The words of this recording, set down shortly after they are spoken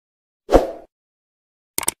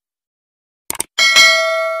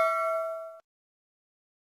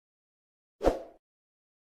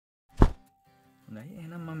හොඳයි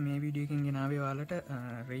එහෙනම් මම මේ වීඩියෝ එකකින් ගෙනාවේ ඔයාලට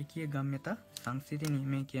රේඛීය ගම්‍යතා සංසිද්ධි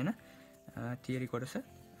නියමය කියන තියරි කොටස.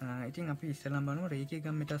 ඉතින් අපි ඉස්සෙල්ලාම බලමු රේඛීය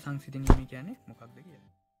ගම්‍යතා සංසිද්ධි නියමය කියන්නේ මොකක්ද කියලා.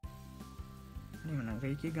 එහෙනම්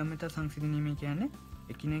රේඛීය ගම්‍යතා සංසිද්ධි නියමය කියන්නේ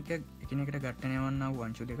එකිනෙකට ඝට්ටනය වන්නා වූ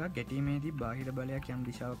අංශු දෙකක් ගැටීමේදී බාහිර බලයක් යම්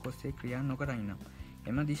දිශාවක් ඔස්සේ ක්‍රියා නොකර ඉන්නවා.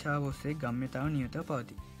 එම දිශාව ඔස්සේ ගම්‍යතාව නියතව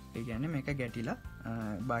පවතී. ඒ කියන්නේ මේක ගැටිලා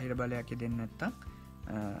බාහිර බලයක් දෙන්නේ නැත්තම්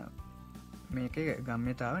මේකේ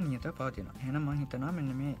ගම්‍යතාව නියතව පවතිනවා. එහෙනම් මම හිතනවා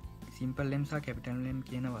මෙන්න මේ සිම්පල් m සහ කැපිටල් m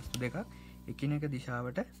කියන වස්තු දෙකක් එකිනෙක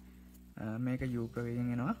දිශාවට මේක u ප්‍රවේගයෙන්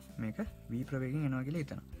එනවා මේක v ප්‍රවේගයෙන් එනවා කියලා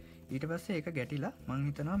හිතනවා. ඊට පස්සේ ඒක ගැටිලා මම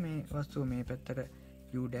හිතනවා මේ වස්තුව මේ පැත්තට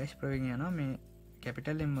u dash ප්‍රවේගයෙන් යනවා මේ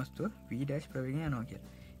කැපිටල් m වස්තුව v dash ප්‍රවේගයෙන් යනවා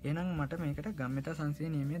කියලා. එහෙනම් මට මේකට ගම්‍යතා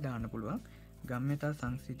සංසිද්ධි නියමය දාන්න පුළුවන්. ගම්‍යතා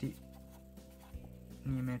සංසිද්ධි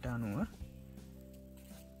නියමයට අනුව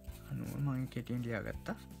මම කෙටියෙන්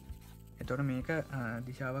ලියාගත්තා. එතකොට මේක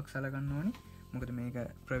දිශාවක් සලකන්න ඕනි. මොකද මේක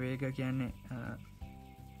ප්‍රවේග කියන්නේ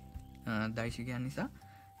දෛශිකයන් නිසා.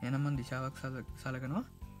 එහෙනම් මම දිශාවක් සලකනවා.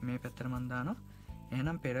 මේ පැත්තට මම දානවා.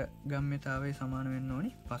 එහෙනම් පෙර ගම්‍යතාවයේ සමාන වෙන්න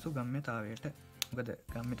ඕනි පසු ගම්‍යතාවයට. මොකද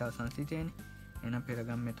ගම්‍යතාව සංසිද්ධියනේ. එහෙනම් පෙර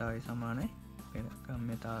ගම්‍යතාවයේ සමානයි පෙර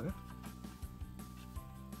ගම්‍යතාව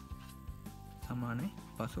සමානයි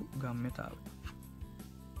පසු ගම්‍යතාව.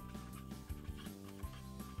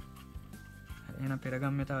 එහෙනම් පෙර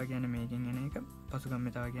ගම්‍යතාව කියන්නේ මේකෙන් එන එක, පසු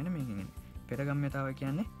ගම්‍යතාව කියන්නේ මේකෙන් එන. පෙර ගම්‍යතාව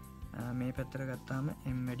කියන්නේ මේ පැත්තට ගත්තාම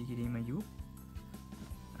m වැඩි කිරීම u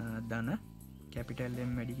ධන කැපිටල්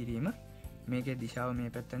M වැඩි කිරීම මේකේ දිශාව මේ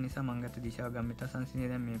පැත්ත නිසා මම ගත්ත දිශාව ගම්‍යතා සංසිද්ධිය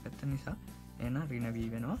දැන් මේ පැත්ත නිසා එහෙනම් ඍණ v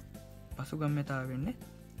වෙනවා. පසු ගම්‍යතාව වෙන්නේ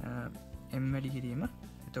m වැඩි කිරීම.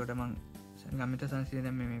 එතකොට මම ගම්‍යතා සංසිද්ධිය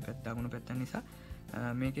දැන් මේ පැත්ත දකුණු පැත්ත නිසා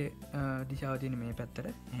මේකේ දිශාව තියෙන මේ පැත්තට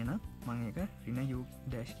එහෙනම් මම ඒක ඍණ u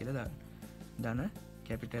dash කියලා දානවා. ධන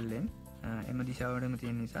කැපිටල් M එම දිශාවටම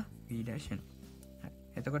තියෙන නිසා v dash වෙනවා.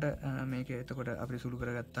 එතකොට මේක එතකොට අපිට සුළු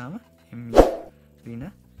කරගත්තාම mv ඍණ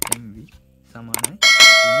mv සමානයි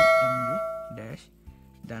ඍණ mu dash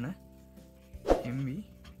ධන mv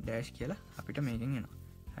dash කියලා අපිට මේකෙන් එනවා.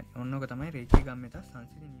 හරි. ඔන්න ඔක තමයි රේඛීය ගම්‍යතා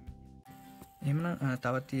සංසිද්ධි නියමය. එහෙනම්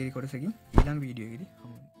තවත් තියරි කොටසකින් ඊළඟ වීඩියෝ එකේදී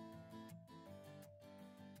හමු වෙමු.